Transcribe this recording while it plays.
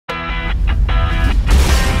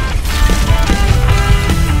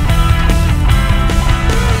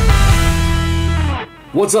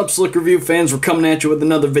What's up, Slick Review fans? We're coming at you with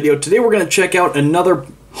another video. Today we're going to check out another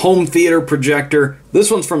home theater projector.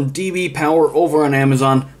 This one's from DBPOWER over on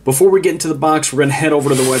Amazon. Before we get into the box, we're going to head over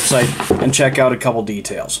to the website and check out a couple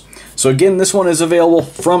details. So again, this one is available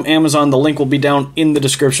from Amazon. The link will be down in the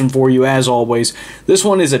description for you as always. This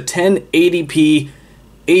one is a 1080p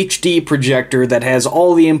HD projector that has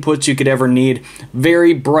all the inputs you could ever need.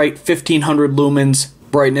 Very bright, 1500 lumens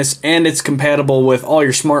brightness, and it's compatible with all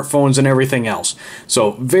your smartphones and everything else.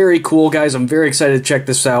 So very cool, guys. I'm very excited to check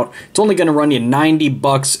this out. It's only going to run you 90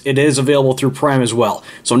 bucks. It is available through Prime as well.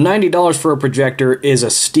 So $90 for a projector is a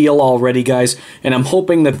steal already, guys, and I'm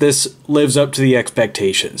hoping that this lives up to the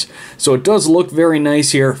expectations. So it does look very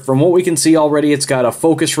nice here. From what we can see already, it's got a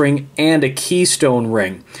focus ring and a keystone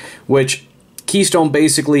ring, which keystone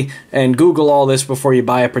basically, and Google all this before you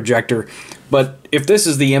buy a projector, but if this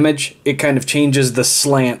is the image, it kind of changes the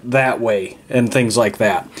slant that way and things like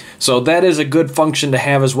that. So that is a good function to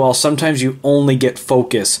have as well. Sometimes you only get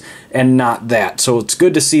focus and not that. So it's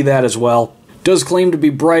good to see that as well. Does claim to be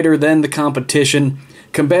brighter than the competition.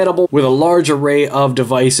 Compatible with a large array of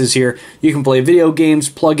devices here. You can play video games,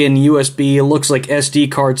 plug in USB, it looks like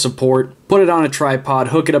SD card support, put it on a tripod,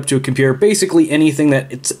 hook it up to a computer, basically anything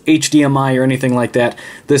that it's HDMI or anything like that,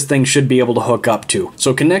 this thing should be able to hook up to.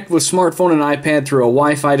 So connect with smartphone and iPad through a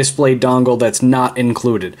Wi-Fi display dongle that's not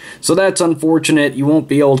included. So that's unfortunate. You won't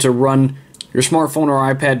be able to run your smartphone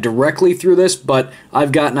or iPad directly through this, but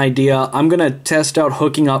I've got an idea. I'm going to test out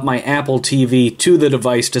hooking up my Apple TV to the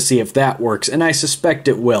device to see if that works, and I suspect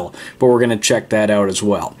it will, but we're going to check that out as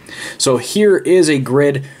well. So here is a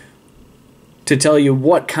grid to tell you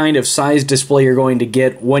what kind of size display you're going to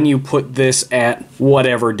get when you put this at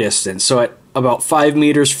whatever distance. So at about 5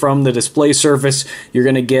 meters from the display surface, you're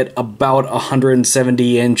going to get about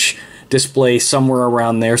 170-inch display, somewhere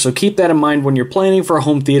around there. So keep that in mind when you're planning for a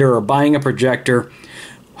home theater or buying a projector.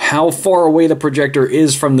 How far away the projector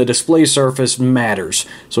is from the display surface matters,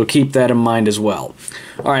 so keep that in mind as well.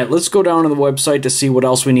 Alright, let's go down to the website to see what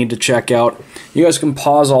else we need to check out. You guys can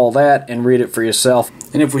pause all that and read it for yourself.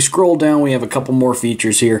 And if we scroll down, we have a couple more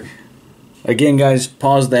features here. Again, guys,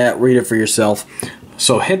 pause that, read it for yourself.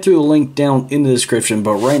 So head through the link down in the description,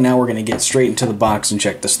 but right now we're going to get straight into the box and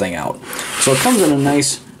check this thing out. So it comes in a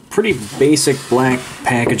nice, pretty basic black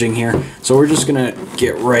packaging here, so we're just gonna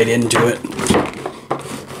get right into it.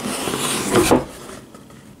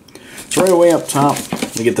 So right away up top,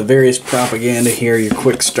 you get the various propaganda here, your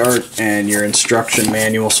quick start and your instruction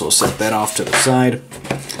manual, so we'll set that off to the side.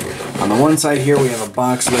 On the one side here we have a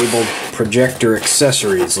box labeled projector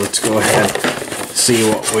accessories. Let's go ahead and see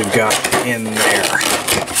what we've got in there.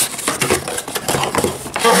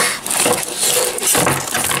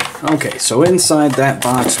 Okay, so inside that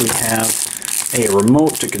box we have a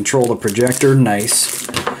remote to control the projector, nice.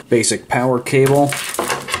 Basic power cable.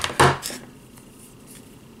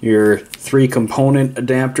 Your 3-component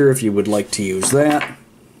adapter if you would like to use that.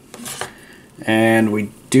 And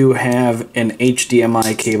we do have an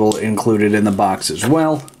HDMI cable included in the box as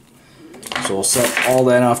well. So we'll set all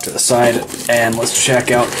that off to the side and let's check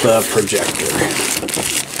out the projector.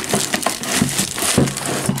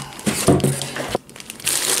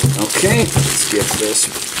 Okay, let's get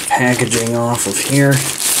this packaging off of here,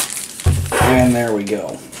 and there we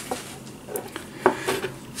go.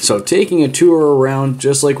 So taking a tour around,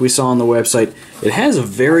 just like we saw on the website, it has a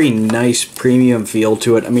very nice premium feel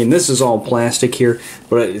to it. I mean, this is all plastic here,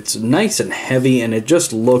 but it's nice and heavy, and it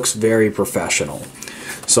just looks very professional.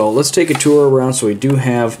 So let's take a tour around. So we do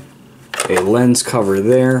have a lens cover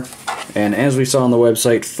there, and as we saw on the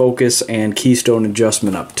website, focus and keystone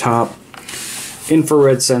adjustment up top.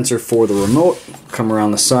 Infrared sensor for the remote, come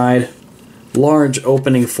around the side, large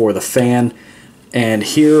opening for the fan, and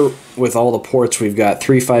here with all the ports we've got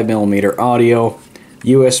 3.5mm audio,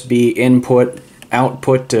 USB input,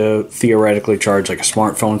 output to theoretically charge like a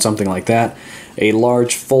smartphone, something like that, a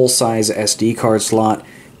large full-size SD card slot,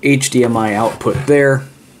 HDMI output there,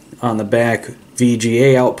 on the back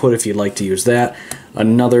VGA output if you'd like to use that,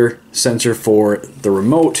 another sensor for the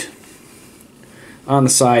remote, on the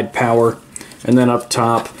side power, and then up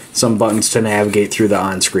top, some buttons to navigate through the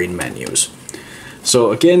on-screen menus.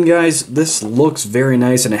 So again, guys, this looks very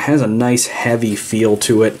nice, and it has a nice heavy feel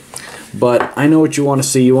to it. But I know what you want to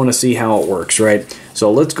see. You want to see how it works, right?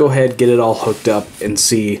 So let's go ahead, get it all hooked up, and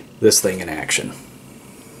see this thing in action.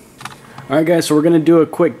 Alright guys, so we're going to do a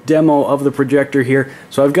quick demo of the projector here.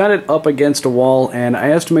 So I've got it up against a wall, and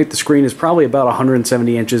I estimate the screen is probably about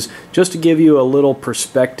 170 inches, just to give you a little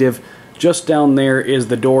perspective. Just down there is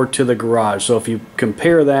the door to the garage, so if you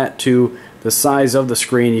compare that to the size of the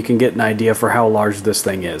screen, you can get an idea for how large this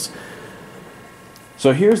thing is.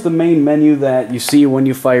 So here's the main menu that you see when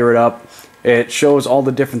you fire it up. It shows all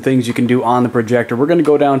the different things you can do on the projector. We're going to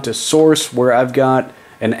go down to source, where I've got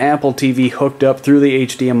an Apple TV hooked up through the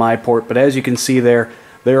HDMI port, but as you can see there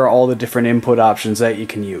are all the different input options that you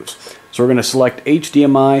can use. So we're going to select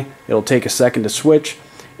HDMI, it'll take a second to switch,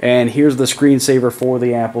 and here's the screensaver for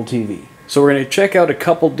the Apple TV. So we're going to check out a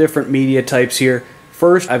couple different media types here.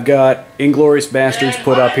 First, I've got Inglourious Basterds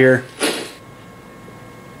put up here.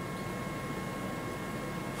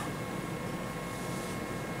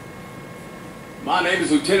 My name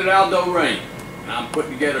is Lieutenant Aldo Rain, and I'm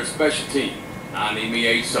putting together a special team. I need me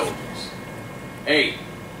 8 soldiers. 8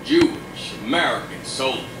 Jewish American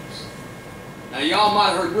soldiers. Now y'all might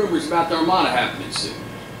have heard rumors about the Armada happening soon.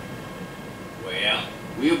 Well,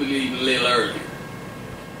 we'll be leaving a little earlier.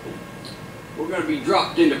 We're going to be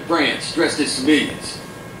dropped into France dressed as civilians.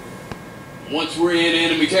 Once we're in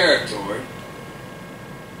enemy territory.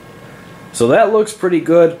 So that looks pretty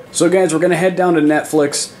good. So guys, we're going to head down to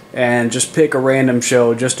Netflix and just pick a random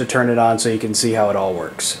show just to turn it on so you can see how it all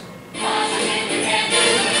works. Laugh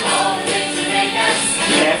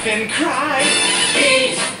and cry.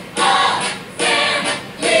 These are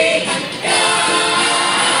family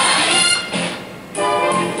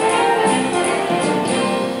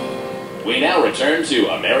guys. We now return to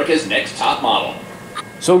America's Next Top Model.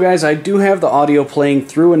 So guys, I do have the audio playing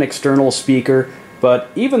through an external speaker, but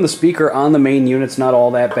even the speaker on the main unit's not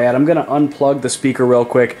all that bad. I'm going to unplug the speaker real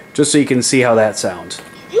quick just so you can see how that sounds.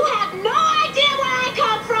 You have no idea where I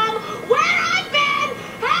come from, where I've been,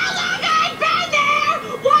 how long I've been there,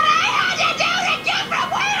 what I had to do to get from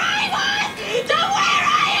where I was to where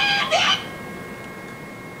I am.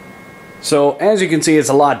 So as you can see, it's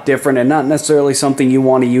a lot different and not necessarily something you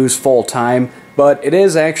want to use full time, but it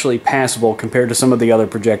is actually passable compared to some of the other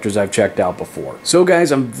projectors I've checked out before. So guys,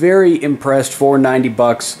 I'm very impressed for 90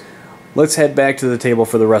 bucks. Let's head back to the table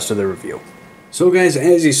for the rest of the review. So guys,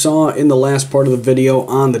 as you saw in the last part of the video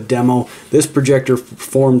on the demo, this projector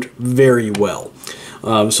performed very well.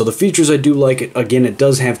 So the features I do like, it again, it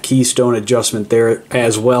does have keystone adjustment there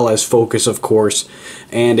as well as focus, of course,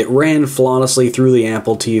 and it ran flawlessly through the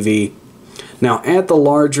Apple TV. Now at the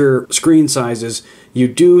larger screen sizes, you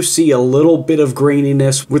do see a little bit of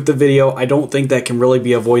graininess with the video. I don't think that can really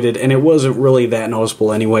be avoided, and it wasn't really that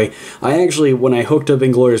noticeable anyway. I actually, when I hooked up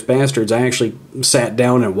Inglourious Basterds, I actually sat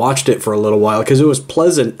down and watched it for a little while because it was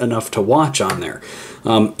pleasant enough to watch on there.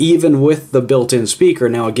 Even with the built-in speaker,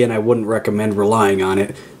 now again, I wouldn't recommend relying on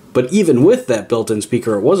it, but even with that built-in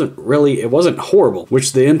speaker, it wasn't horrible,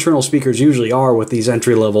 which the internal speakers usually are with these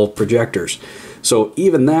entry-level projectors. So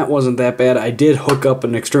even that wasn't that bad. I did hook up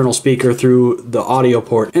an external speaker through the audio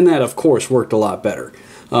port, and that of course worked a lot better.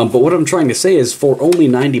 But what I'm trying to say is, for only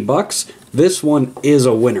 90 bucks, this one is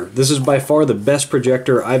a winner. This is by far the best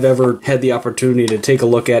projector I've ever had the opportunity to take a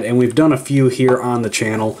look at, and we've done a few here on the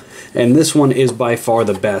channel, and this one is by far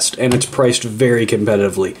the best, and it's priced very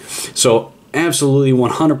competitively. So absolutely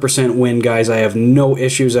 100% win, guys. I have no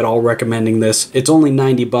issues at all recommending this. It's only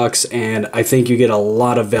 90 bucks, and I think you get a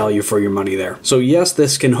lot of value for your money there. So yes,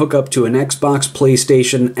 this can hook up to an Xbox,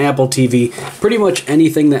 PlayStation, Apple TV, pretty much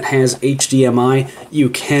anything that has HDMI, you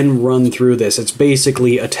can run through this. It's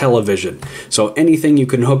basically a television. So anything you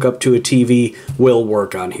can hook up to a TV will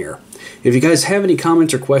work on here. If you guys have any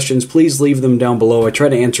comments or questions, please leave them down below. I try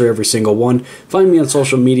to answer every single one. Find me on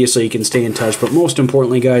social media so you can stay in touch, but most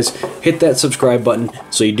importantly, guys, hit that subscribe button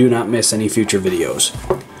so you do not miss any future videos.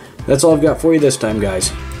 That's all I've got for you this time,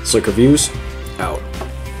 guys. Slick Reviews, out.